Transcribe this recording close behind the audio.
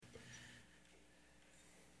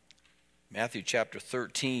Matthew chapter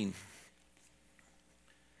 13.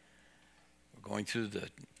 We're going through the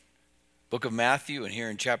book of Matthew, and here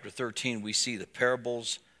in chapter 13 we see the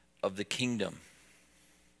parables of the kingdom.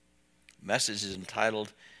 The message is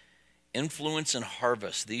entitled Influence and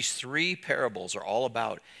Harvest. These three parables are all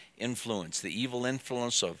about influence, the evil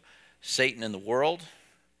influence of Satan in the world,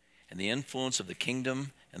 and the influence of the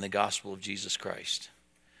kingdom and the gospel of Jesus Christ.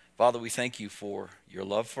 Father, we thank you for your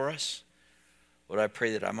love for us. Lord, I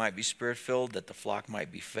pray that I might be spirit-filled, that the flock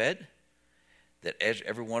might be fed, that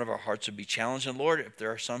every one of our hearts would be challenged. And Lord, if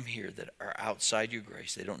there are some here that are outside your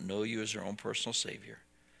grace, they don't know you as their own personal Savior,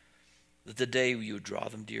 that the day you would draw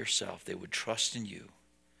them to yourself, they would trust in you.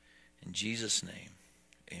 In Jesus' name,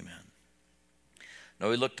 amen. Now,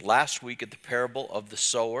 we looked last week at the parable of the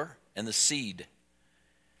sower and the seed.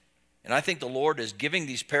 And I think the Lord is giving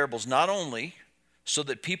these parables not only so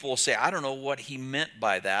that people will say, I don't know what he meant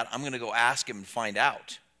by that. I'm going to go ask him and find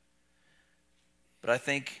out. But I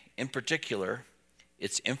think, in particular,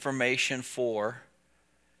 it's information for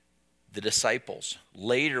the disciples.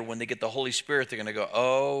 Later, when they get the Holy Spirit, they're going to go,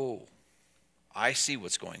 oh, I see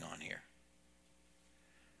what's going on here.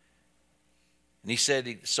 And he said,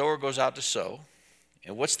 the sower goes out to sow.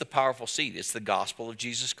 And what's the powerful seed? It's the gospel of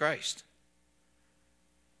Jesus Christ.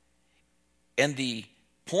 And the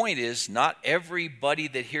point is, not everybody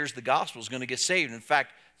that hears the gospel is going to get saved. In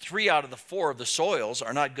fact, 3 out of the 4 of the soils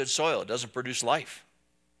are not good soil. It doesn't produce life.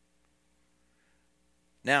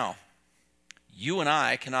 Now, you and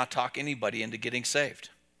I cannot talk anybody into getting saved.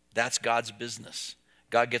 That's God's business.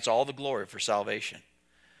 God gets all the glory for salvation.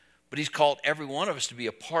 But he's called every one of us to be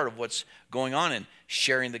a part of what's going on in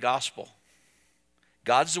sharing the gospel.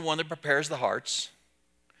 God's the one that prepares the hearts.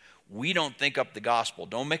 We don't think up the gospel.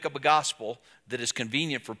 Don't make up a gospel that is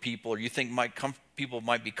convenient for people or you think people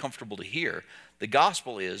might be comfortable to hear. The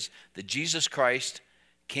gospel is that Jesus Christ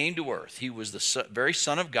came to earth. He was the very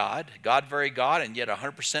Son of God, God very God, and yet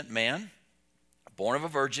 100% man, born of a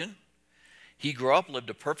virgin. He grew up, lived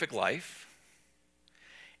a perfect life,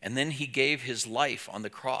 and then he gave his life on the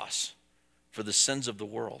cross for the sins of the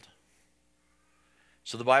world.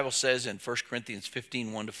 So the Bible says in 1 Corinthians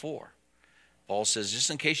 15, 1-4, Paul says, just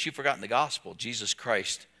in case you've forgotten the gospel, Jesus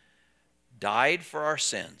Christ died for our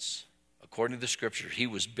sins according to the scriptures. He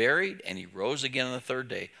was buried and he rose again on the third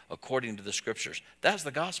day according to the scriptures. That's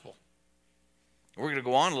the gospel. We're going to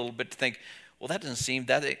go on a little bit to think, well, that doesn't seem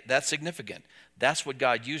that significant. That's what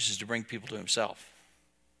God uses to bring people to himself.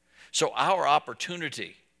 So our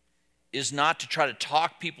opportunity is not to try to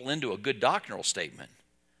talk people into a good doctrinal statement,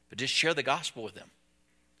 but just share the gospel with them.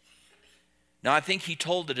 Now, I think he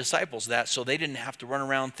told the disciples that so they didn't have to run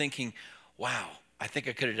around thinking, wow, I think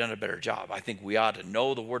I could have done a better job. I think we ought to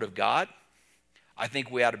know the word of God. I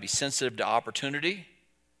think we ought to be sensitive to opportunity.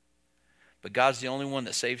 But God's the only one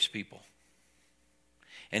that saves people.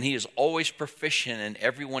 And he is always proficient in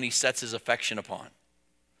everyone he sets his affection upon.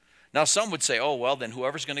 Now, some would say, oh, well, then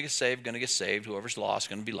whoever's going to get saved. Whoever's lost,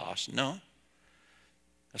 going to be lost. No,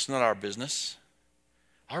 that's not our business.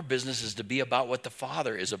 Our business is to be about what the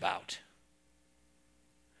Father is about.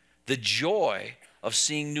 The joy of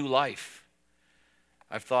seeing new life.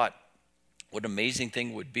 I've thought what an amazing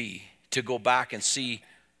thing would be to go back and see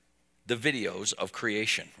the videos of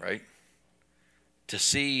creation, right? To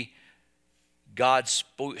see God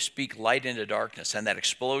speak light into darkness and that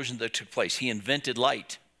explosion that took place. He invented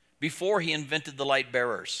light before he invented the light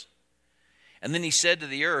bearers. And then he said to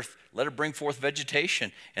the earth, let it bring forth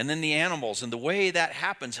vegetation. And then the animals. And the way that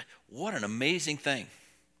happens, what an amazing thing.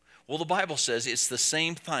 Well, the Bible says it's the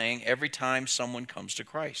same thing every time someone comes to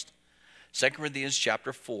Christ. 2 Corinthians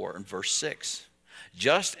chapter 4 and verse 6.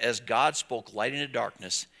 Just as God spoke light into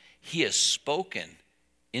darkness, he has spoken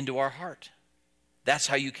into our heart. That's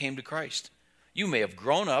how you came to Christ. You may have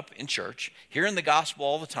grown up in church, hearing the gospel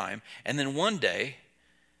all the time, and then one day,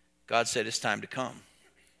 God said it's time to come.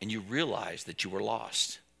 And you realized that you were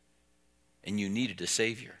lost and you needed a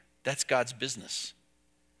Savior. That's God's business.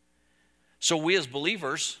 So we as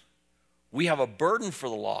believers, we have a burden for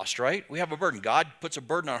the lost, right? We have a burden. God puts a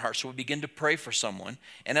burden on our heart, so we begin to pray for someone.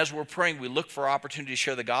 And as we're praying, we look for opportunity to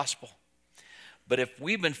share the gospel. But if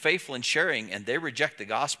we've been faithful in sharing and they reject the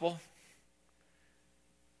gospel,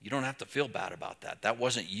 you don't have to feel bad about that. That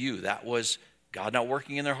wasn't you. That was God not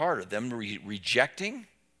working in their heart, or them rejecting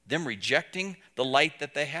the light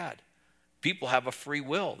that they had. People have a free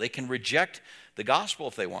will. They can reject the gospel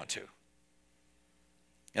if they want to.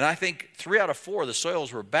 And I think 3 out of 4 of the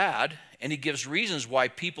soils were bad, and he gives reasons why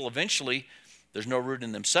people eventually, there's no root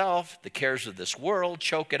in themselves, the cares of this world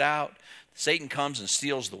choke it out, Satan comes and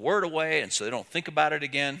steals the word away, and so they don't think about it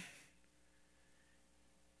again.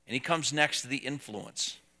 And he comes next to the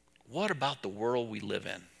influence. what about the world we live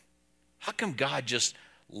in? How come God just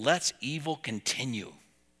lets evil continue?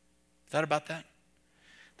 Thought about that?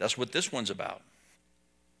 That's what this one's about.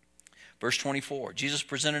 Verse 24, Jesus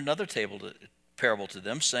presented another parable to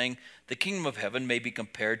them, saying, the kingdom of heaven may be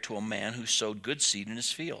compared to a man who sowed good seed in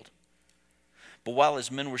his field. But while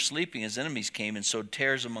his men were sleeping, his enemies came and sowed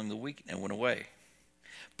tares among the wheat and went away.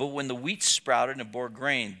 But when the wheat sprouted and bore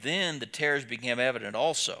grain, then the tares became evident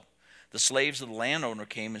also. The slaves of the landowner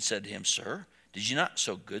came and said to him, Sir, did you not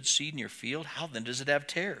sow good seed in your field? How then does it have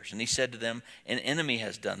tares? And he said to them, An enemy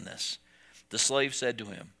has done this. The slave said to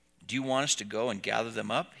him, Do you want us to go and gather them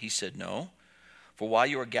up? He said, No. For while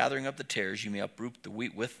you are gathering up the tares, you may uproot the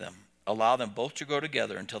wheat with them. Allow them both to grow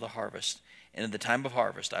together until the harvest. And in the time of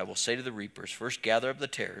harvest, I will say to the reapers, First gather up the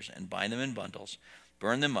tares and bind them in bundles,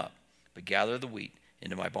 burn them up, but gather the wheat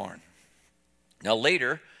into my barn. Now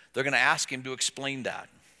later, they're going to ask him to explain that.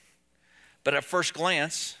 But at first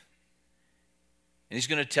glance, and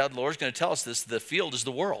the Lord's going to tell us this, the field is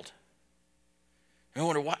the world. And I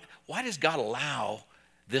wonder, why does God allow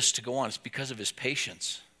this to go on? It's because of his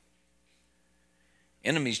patience.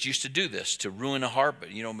 Enemies used to do this to ruin a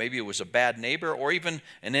harvest. Maybe it was a bad neighbor or even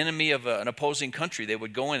an enemy of an opposing country. They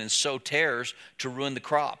would go in and sow tares to ruin the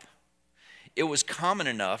crop. It was common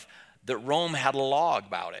enough that Rome had a law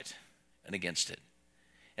about it and against it.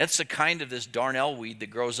 It's the kind of this darnel weed that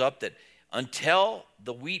grows up that until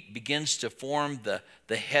the wheat begins to form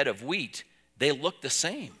the head of wheat, they look the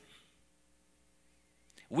same.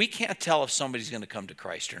 We can't tell if somebody's going to come to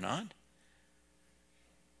Christ or not.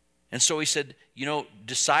 And so he said,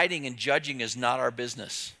 deciding and judging is not our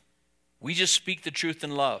business. We just speak the truth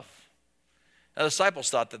in love. Now, the disciples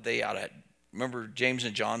thought that they ought to, remember James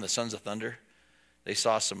and John, the sons of thunder? They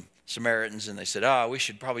saw some Samaritans and they said, we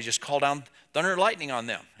should probably just call down thunder and lightning on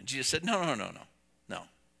them. And Jesus said, no.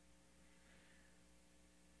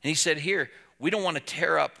 And he said here, we don't want to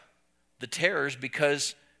tear up the tares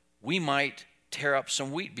because we might tear up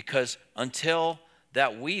some wheat, because until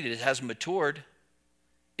that wheat has matured,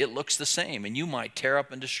 it looks the same, and you might tear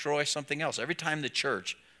up and destroy something else. Every time the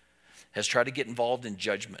church has tried to get involved in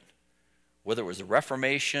judgment, whether it was the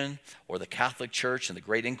Reformation or the Catholic Church and the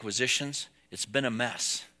Great Inquisitions, it's been a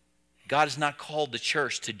mess. God has not called the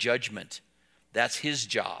church to judgment. That's his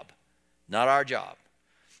job, not our job.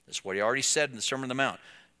 That's what he already said in the Sermon on the Mount.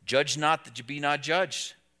 Judge not that you be not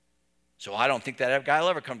judged. So I don't think that guy will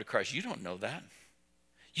ever come to Christ. You don't know that.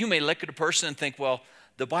 You may look at a person and think, well,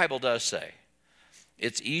 the Bible does say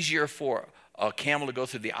it's easier for a camel to go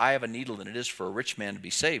through the eye of a needle than it is for a rich man to be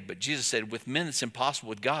saved. But Jesus said, with men it's impossible.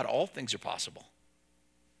 With God, all things are possible.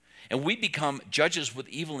 And we become judges with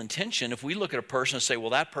evil intention if we look at a person and say, well,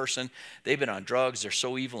 that person, they've been on drugs, they're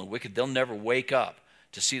so evil and wicked, they'll never wake up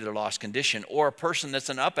to see their lost condition. Or a person that's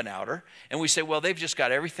an up and outer, and we say, well, they've just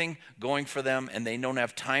got everything going for them and they don't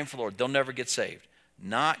have time for the Lord. They'll never get saved.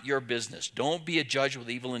 Not your business. Don't be a judge with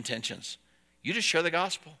evil intentions. You just share the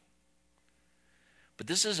gospel. But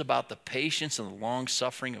this is about the patience and the long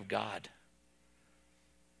suffering of God.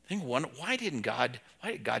 Think, why did God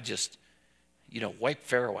just, wipe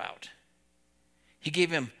Pharaoh out? He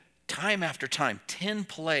gave him time after time, 10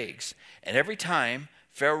 plagues. And every time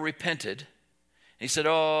Pharaoh repented, and he said,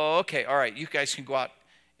 oh, okay, all right, you guys can go out.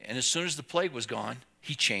 And as soon as the plague was gone,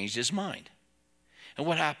 he changed his mind. And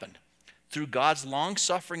what happened? Through God's long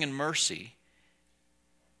suffering and mercy,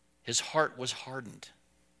 his heart was hardened.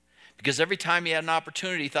 Because every time he had an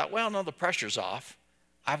opportunity, he thought, well, no, the pressure's off.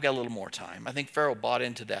 I've got a little more time. I think Pharaoh bought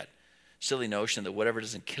into that silly notion that whatever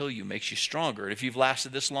doesn't kill you makes you stronger. And if you've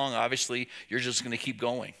lasted this long, obviously, you're just going to keep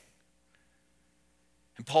going.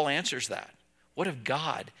 And Paul answers that. What if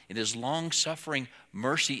God, in his long-suffering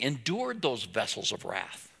mercy, endured those vessels of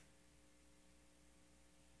wrath?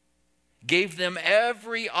 Gave them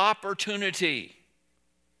every opportunity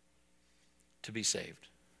to be saved.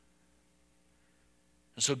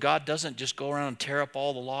 And so God doesn't just go around and tear up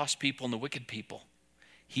all the lost people and the wicked people.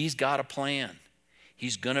 He's got a plan.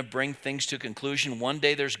 He's going to bring things to conclusion. One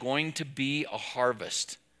day there's going to be a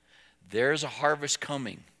harvest. There's a harvest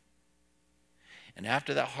coming. And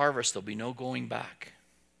after that harvest, there'll be no going back.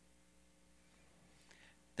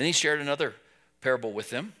 Then he shared another parable with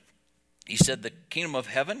them. He said, the kingdom of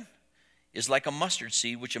heaven is like a mustard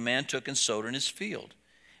seed which a man took and sowed in his field.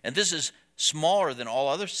 And this is smaller than all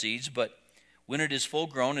other seeds, but when it is full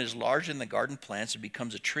grown, it is larger than the garden plants and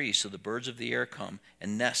becomes a tree, so the birds of the air come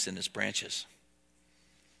and nest in its branches.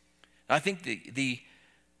 Now, I think the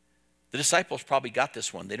disciples probably got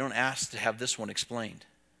this one. They don't ask to have this one explained.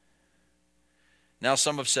 Now,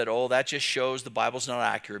 some have said, oh, that just shows the Bible's not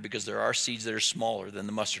accurate because there are seeds that are smaller than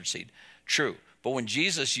the mustard seed. True, But when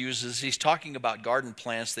Jesus uses, he's talking about garden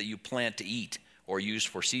plants that you plant to eat or use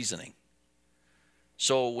for seasoning.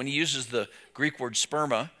 So when he uses the Greek word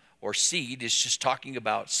sperma or seed, it's just talking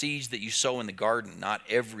about seeds that you sow in the garden, not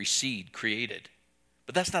every seed created.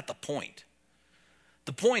 But that's not the point.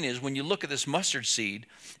 The point is, when you look at this mustard seed,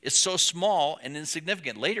 it's so small and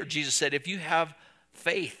insignificant. Later, Jesus said, if you have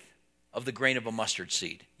faith of the grain of a mustard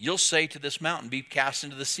seed, you'll say to this mountain, be cast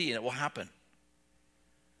into the sea, and it will happen.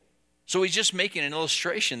 So he's just making an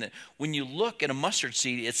illustration that when you look at a mustard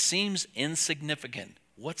seed, it seems insignificant.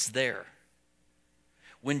 What's there?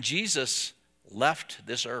 When Jesus left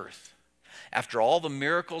this earth, after all the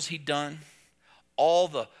miracles he'd done, all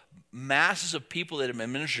the masses of people that had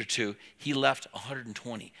been ministered to, he left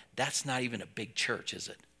 120. That's not even a big church, is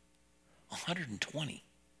it? 120.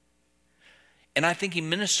 And I think he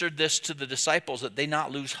ministered this to the disciples that they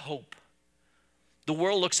not lose hope. The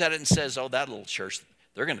world looks at it and says, oh, that little church,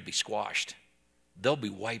 they're going to be squashed. They'll be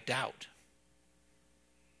wiped out.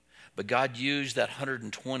 But God used that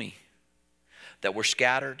 120 that were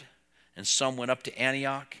scattered, and some went up to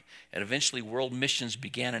Antioch, and eventually world missions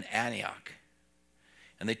began in Antioch.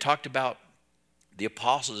 And they talked about the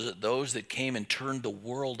apostles, those that came and turned the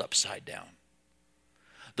world upside down.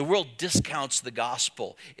 The world discounts the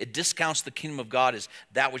gospel. It discounts the kingdom of God as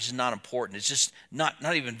that which is not important. It's just not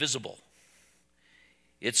even visible.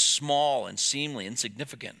 It's small and seemingly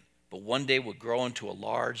insignificant, but one day will grow into a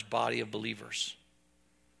large body of believers.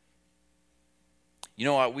 You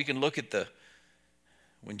know, we can look at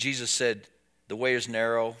when Jesus said, the way is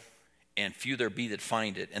narrow and few there be that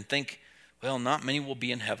find it, and think, well, not many will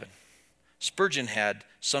be in heaven. Spurgeon had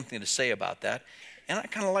something to say about that, and I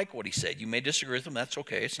kind of like what he said. You may disagree with him. That's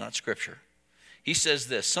okay. It's not scripture. He says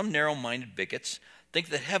this, some narrow-minded bigots think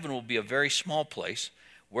that heaven will be a very small place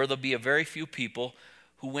where there'll be a very few people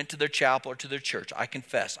who went to their chapel or to their church. I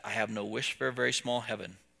confess, I have no wish for a very small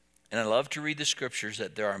heaven, and I love to read the scriptures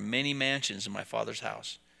that there are many mansions in my Father's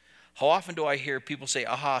house. How often do I hear people say,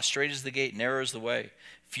 aha, straight is the gate, narrow is the way.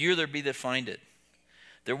 Few there be that find it.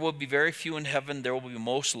 There will be very few in heaven, there will be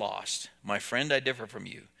most lost. My friend, I differ from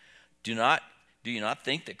you. Do you not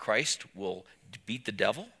think that Christ will beat the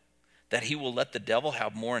devil? That he will let the devil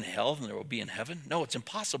have more in hell than there will be in heaven? No, it's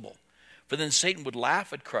impossible. For then Satan would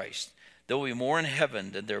laugh at Christ. There will be more in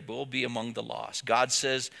heaven than there will be among the lost. God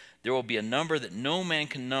says there will be a number that no man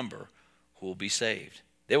can number who will be saved.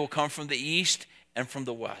 They will come from the east and from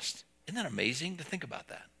the west. Isn't that amazing to think about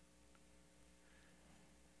that?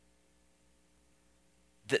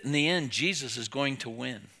 That in the end, Jesus is going to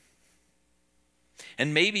win.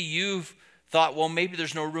 And maybe you've thought, well, maybe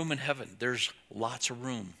there's no room in heaven. There's lots of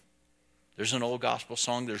room. There's an old gospel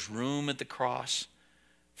song, there's room at the cross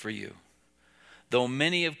for you. Though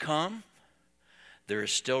many have come, there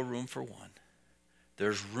is still room for one.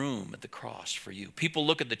 There's room at the cross for you. People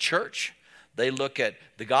look at the church, they look at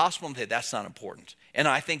the gospel and say, that's not important. And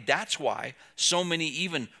I think that's why so many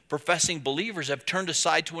even professing believers have turned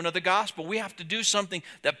aside to another gospel. We have to do something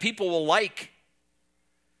that people will like.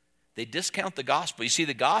 They discount the gospel. You see,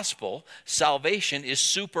 the gospel, salvation, is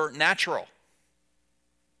supernatural.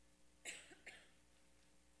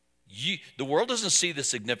 The world doesn't see the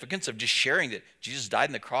significance of just sharing that Jesus died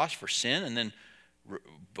on the cross for sin and then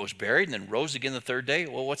was buried and then rose again the third day.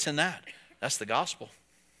 Well, what's in that? That's the gospel.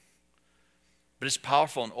 But it's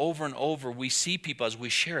powerful, and over we see people as we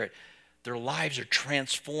share it, their lives are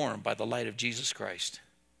transformed by the light of Jesus Christ.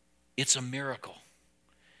 It's a miracle.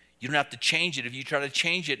 You don't have to change it. If you try to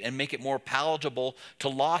change it and make it more palatable to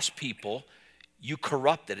lost people, you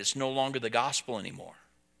corrupt it. It's no longer the gospel anymore.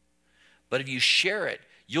 But if you share it,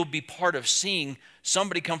 you'll be part of seeing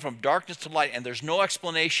somebody come from darkness to light, and there's no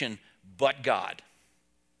explanation but God.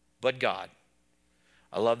 But God.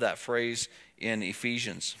 I love that phrase in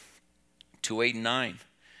Ephesians 2:8 and 9.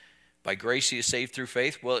 By grace he is saved through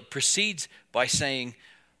faith. Well, it precedes by saying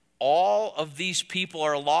all of these people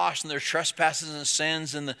are lost in their trespasses and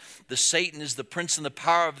sins, and the Satan is the prince and the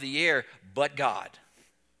power of the air, but God.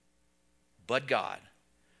 But God.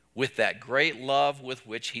 With that great love with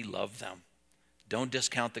which he loved them. Don't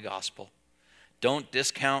discount the gospel. Don't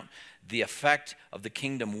discount the effect of the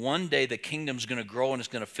kingdom. One day the kingdom's going to grow and it's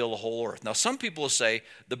going to fill the whole earth. Now some people will say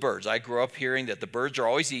the birds. I grew up hearing that the birds are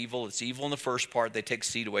always evil. It's evil in the first part. They take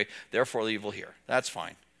seed away. Therefore they're evil here. That's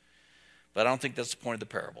fine. But I don't think that's the point of the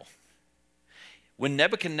parable. When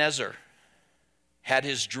Nebuchadnezzar had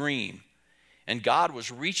his dream and God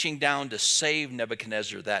was reaching down to save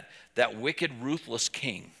Nebuchadnezzar, that wicked, ruthless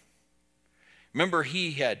king. Remember,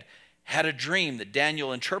 he had a dream that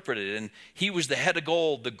Daniel interpreted, and he was the head of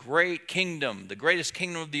gold, the great kingdom, the greatest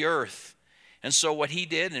kingdom of the earth. And so what he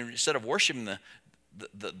did, and instead of worshiping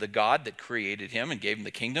the God that created him and gave him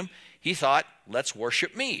the kingdom, he thought, let's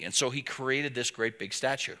worship me. And so he created this great big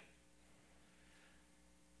statue.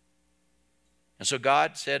 And so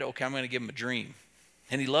God said, okay, I'm going to give him a dream.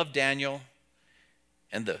 And he loved Daniel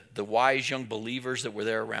and the wise young believers that were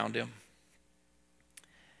there around him.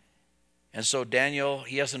 And so Daniel,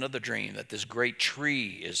 he has another dream that this great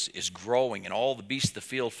tree is growing, and all the beasts of the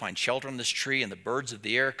field find shelter in this tree, and the birds of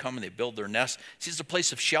the air come and they build their nests. See, it's a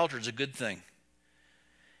place of shelter. It's a good thing.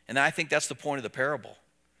 And I think that's the point of the parable.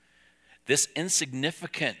 This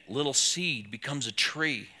insignificant little seed becomes a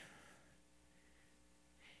tree.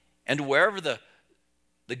 And wherever the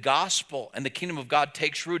gospel and the kingdom of God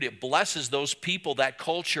takes root, it blesses those people, that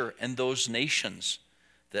culture, and those nations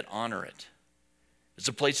that honor it. It's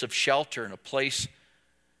a place of shelter and a place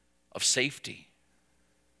of safety.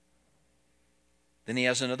 Then he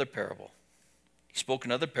has another parable. He spoke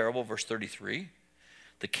another parable, verse 33.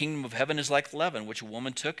 The kingdom of heaven is like leaven, which a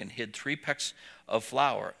woman took and hid 3 pecks of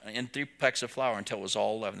flour until it was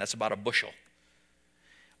all leaven. That's about a bushel.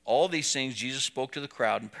 All these things Jesus spoke to the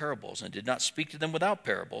crowd in parables, and did not speak to them without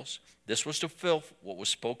parables. This was to fulfill what was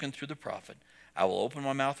spoken through the prophet. I will open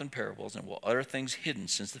my mouth in parables and will utter things hidden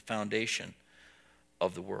since the foundation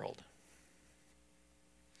of the world.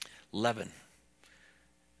 Leaven.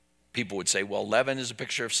 People would say, well, leaven is a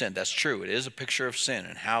picture of sin. That's true. It is a picture of sin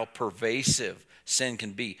and how pervasive sin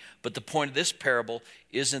can be. But the point of this parable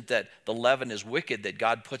isn't that the leaven is wicked that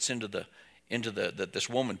God puts that this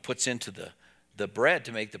woman puts into the bread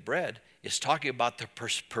to make the bread. Is talking about the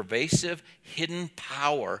pervasive hidden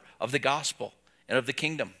power of the gospel and of the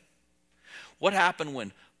kingdom. What happened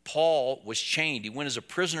when Paul was chained? He went as a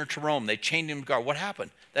prisoner to Rome. They chained him to guard. What happened?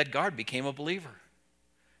 That guard became a believer.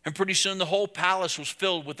 And pretty soon the whole palace was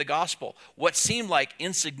filled with the gospel. What seemed like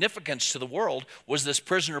insignificance to the world was this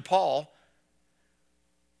prisoner Paul.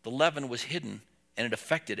 The leaven was hidden, and it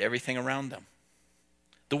affected everything around them.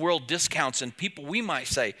 The world discounts, and people, we might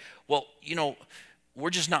say, well, we're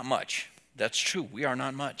just not much. That's true. We are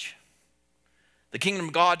not much. The kingdom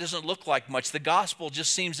of God doesn't look like much. The gospel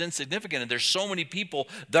just seems insignificant, and there's so many people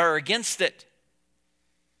that are against it.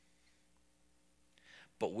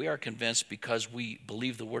 But we are convinced, because we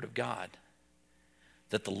believe the word of God,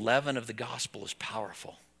 that the leaven of the gospel is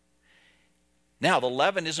powerful. Now, the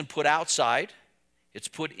leaven isn't put outside. It's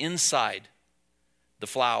put inside the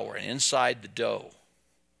flour and inside the dough.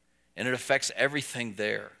 And it affects everything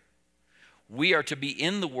there. We are to be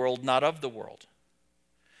in the world, not of the world.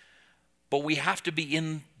 But we have to be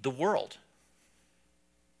in the world.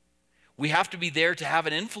 We have to be there to have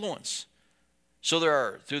an influence. So there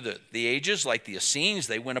are, through the ages, like the Essenes,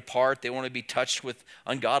 they went apart. They wanted to be touched with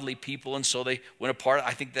ungodly people, and so they went apart.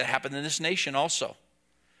 I think that happened in this nation also.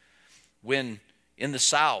 When in the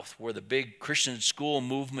South, where the big Christian school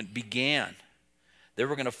movement began, they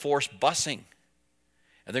were going to force busing.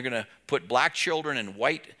 And they're going to put black children in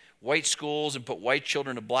white schools and put white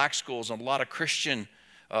children in black schools. And a lot of Christian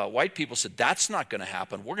white people said, that's not going to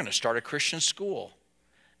happen. We're going to start a Christian school.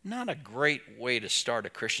 Not a great way to start a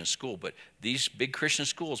Christian school, but these big Christian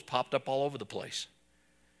schools popped up all over the place.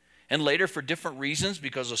 And later, for different reasons,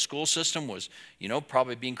 because the school system was,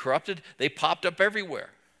 probably being corrupted, they popped up everywhere.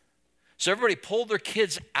 So everybody pulled their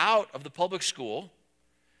kids out of the public school.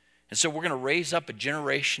 And so we're going to raise up a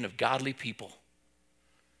generation of godly people.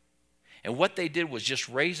 And what they did was just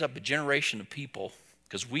raise up a generation of people,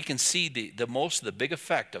 because we can see the most of the big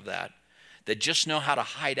effect of that just know how to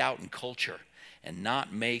hide out in culture and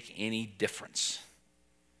not make any difference.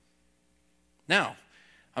 Now,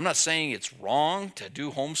 I'm not saying it's wrong to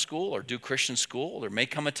do homeschool or do Christian school. There may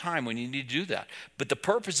come a time when you need to do that. But the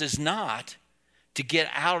purpose is not to get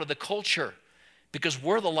out of the culture, because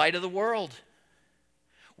we're the light of the world.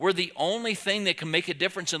 We're the only thing that can make a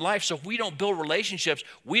difference in life. So if we don't build relationships,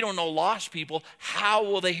 we don't know lost people, how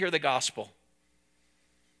will they hear the gospel?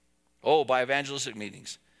 Oh, by evangelistic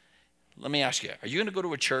meetings. Let me ask you, are you going to go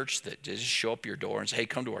to a church that just show up at your door and say, hey,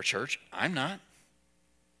 come to our church? I'm not.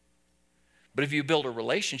 But if you build a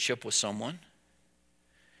relationship with someone,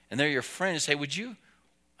 and they're your friend, and say,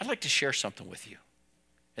 I'd like to share something with you.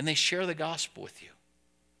 And they share the gospel with you.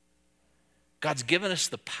 God's given us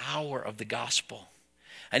the power of the gospel.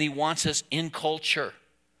 And he wants us in culture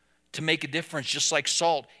to make a difference, just like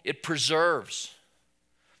salt. It preserves,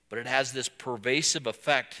 but it has this pervasive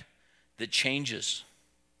effect that changes.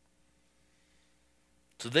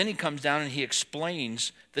 So then he comes down and he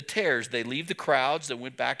explains the tares. They leave the crowds that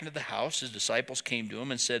went back into the house. His disciples came to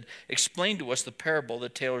him and said, explain to us the parable of the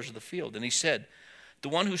tares of the field. And he said, the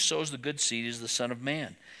one who sows the good seed is the Son of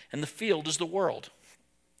Man, and the field is the world.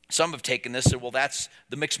 Some have taken this and said, well, that's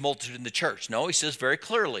the mixed multitude in the church. No, he says very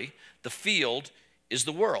clearly, the field is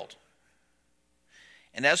the world.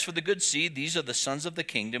 And as for the good seed, these are the sons of the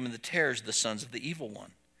kingdom, and the tares the sons of the evil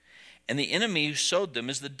one. And the enemy who sowed them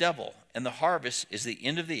is the devil, and the harvest is the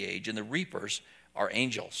end of the age, and the reapers are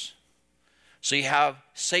angels. So you have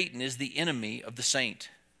Satan is the enemy of the saint.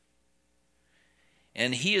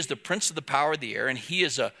 And he is the prince of the power of the air, and he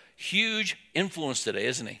is a huge influence today,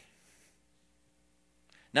 isn't he?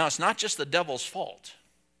 Now, it's not just the devil's fault.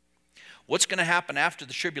 What's going to happen after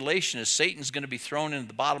the tribulation is Satan's going to be thrown into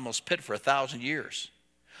the bottomless pit for 1,000 years.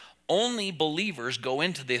 Only believers go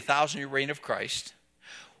into the 1,000-year reign of Christ.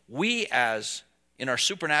 We, as in our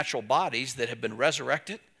supernatural bodies that have been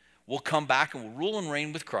resurrected, will come back and will rule and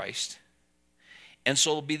reign with Christ. And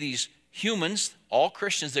so there'll be these humans, all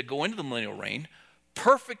Christians, that go into the millennial reign.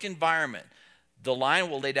 Perfect environment. The lion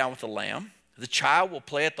will lay down with the lamb. The child will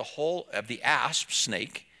play at the hole of the asp,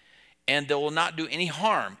 snake, and they will not do any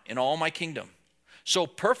harm in all my kingdom. So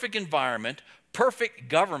perfect environment, perfect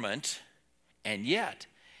government, and yet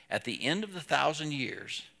at the end of the 1,000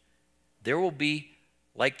 years, there will be,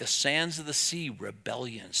 like the sands of the sea,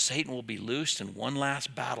 rebellion. Satan will be loosed in one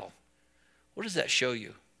last battle. What does that show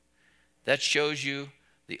you? That shows you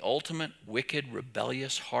the ultimate wicked,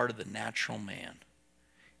 rebellious heart of the natural man.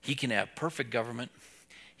 He can have perfect government.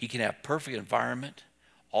 He can have perfect environment.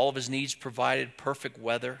 All of his needs provided, perfect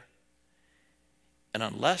weather. And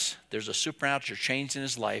unless there's a supernatural change in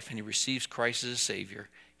his life and he receives Christ as a Savior,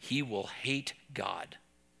 he will hate God.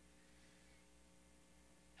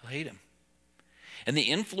 He'll hate him. And the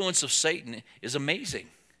influence of Satan is amazing.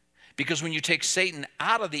 Because when you take Satan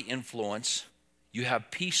out of the influence, you have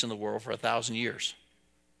peace in the world for 1,000 years.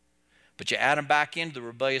 But you add him back into the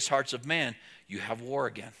rebellious hearts of man, you have war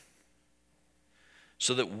again.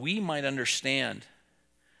 So that we might understand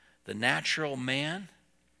the natural man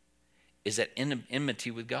is at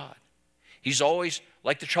enmity with God. He's always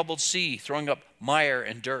like the troubled sea, throwing up mire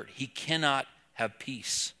and dirt. He cannot have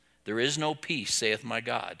peace. There is no peace, saith my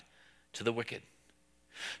God, to the wicked.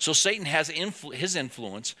 So Satan has his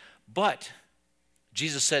influence, but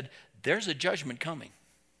Jesus said, there's a judgment coming.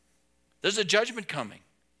 There's a judgment coming.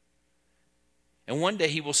 And one day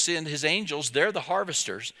he will send his angels, they're the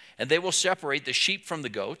harvesters, and they will separate the sheep from the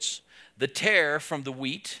goats, the tare from the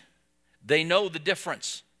wheat. They know the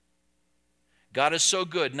difference. God is so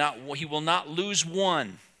good, he will not lose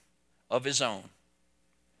one of his own.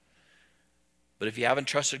 But if you haven't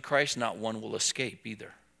trusted Christ, not one will escape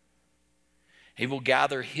either. He will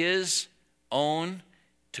gather his own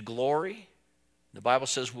to glory. The Bible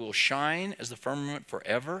says we will shine as the firmament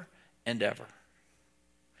forever and ever.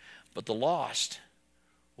 But the lost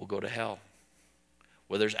will go to hell,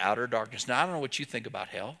 where there's outer darkness. Now, I don't know what you think about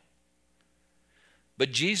hell,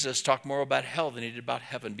 but Jesus talked more about hell than he did about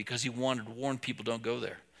heaven because he wanted to warn people, don't go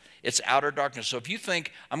there. It's outer darkness. So if you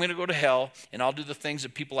think, I'm going to go to hell and I'll do the things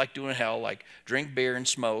that people like doing in hell, like drink beer and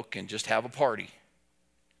smoke and just have a party.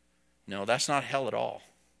 No, that's not hell at all.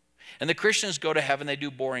 And the Christians go to heaven, they do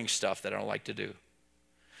boring stuff that I don't like to do.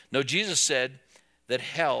 No, Jesus said that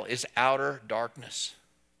hell is outer darkness.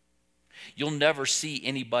 You'll never see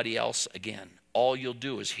anybody else again. All you'll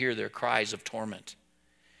do is hear their cries of torment.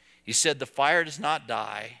 He said the fire does not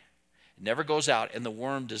die, it never goes out, and the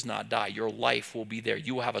worm does not die. Your life will be there.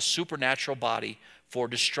 You will have a supernatural body for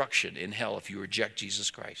destruction in hell if you reject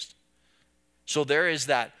Jesus Christ. So there is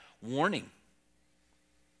that warning.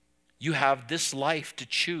 You have this life to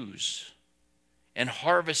choose, and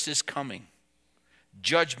harvest is coming.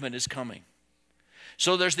 Judgment is coming.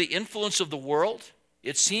 So there's the influence of the world.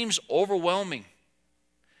 It seems overwhelming.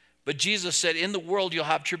 But Jesus said, in the world you'll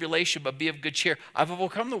have tribulation, but be of good cheer. I've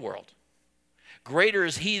overcome the world. Greater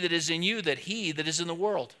is he that is in you than he that is in the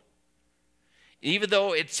world. Even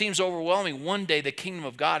though it seems overwhelming, one day the kingdom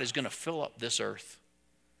of God is going to fill up this earth.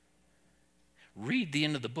 Read the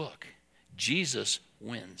end of the book. Jesus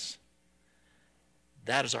wins.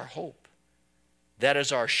 That is our hope. That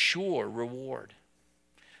is our sure reward.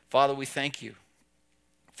 Father, we thank you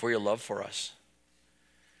for your love for us.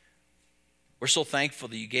 We're so thankful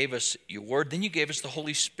that you gave us your word. Then you gave us the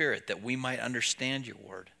Holy Spirit that we might understand your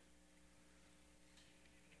word.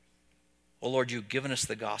 Oh Lord, you've given us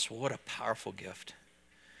the gospel. What a powerful gift.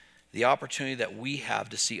 The opportunity that we have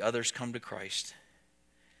to see others come to Christ.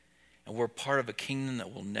 And we're part of a kingdom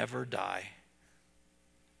that will never die.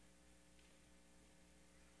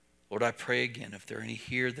 Lord, I pray again, if there are any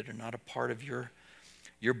here that are not a part of your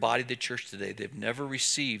body, the church today, they've never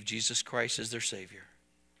received Jesus Christ as their Savior,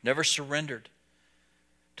 never surrendered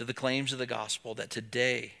to the claims of the gospel, that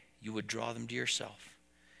today you would draw them to yourself.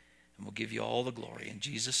 And we'll give you all the glory in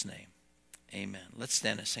Jesus' name. Amen. Let's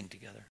stand and sing together.